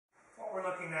we're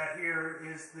looking at here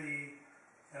is the,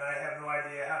 and I have no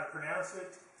idea how to pronounce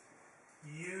it,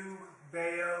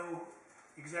 Yoobao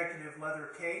executive leather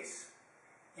case.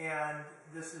 And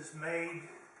this is made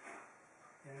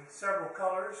in several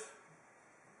colors,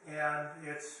 and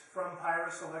it's from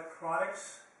Pyrus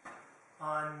Electronics.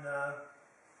 I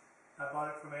bought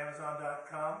it from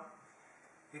Amazon.com.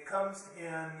 It comes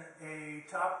in a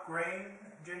top grain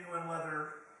genuine leather,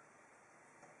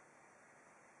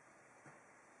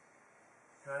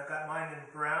 and I've got mine in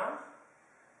brown.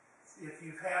 If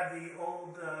you've had the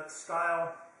old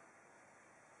style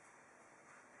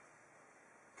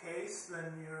case,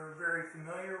 then you're very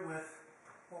familiar with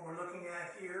what we're looking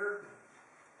at here.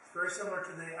 It's very similar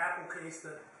to the Apple case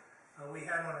that we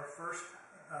had on our first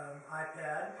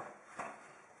iPad.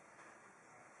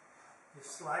 You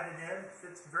slide it in, it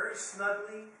fits very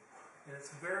snugly, and it's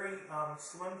very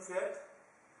slim fit.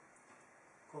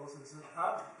 Closes it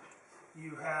up.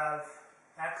 You have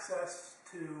access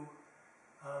to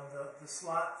the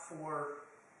slot for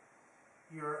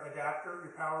your adapter,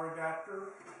 your power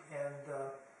adapter, and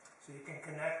so you can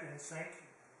connect and sync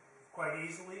quite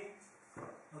easily.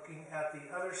 Looking at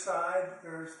the other side,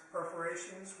 there's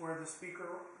perforations where the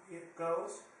speaker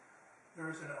goes.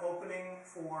 There's an opening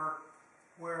for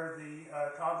where the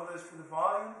toggle is for the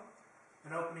volume,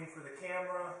 an opening for the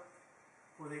camera,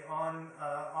 for the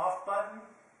on-off button,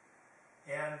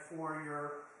 and for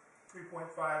your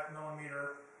 3.5mm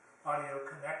audio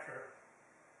connector.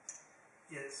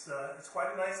 It's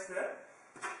quite a nice fit.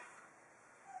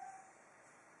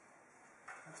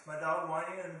 That's my dog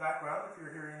whining in the background, if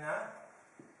you're hearing that.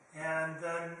 And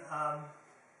then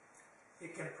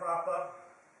it can prop up,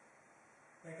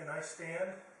 make a nice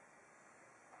stand.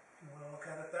 You want to look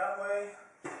at it that way,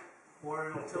 or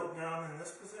it'll tilt down in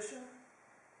this position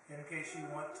in case you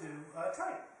want to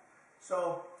type.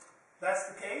 So that's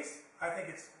the case. I think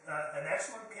it's an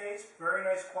excellent case, very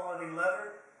nice quality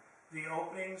leather. The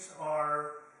openings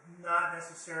are not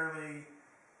necessarily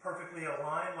perfectly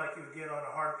aligned like you would get on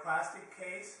a hard plastic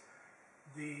case.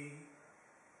 The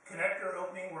connector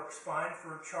opening works fine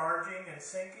for charging and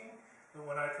syncing, but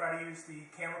when I try to use the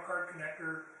camera card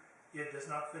connector, it does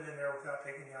not fit in there without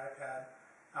taking the iPad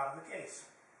out of the case.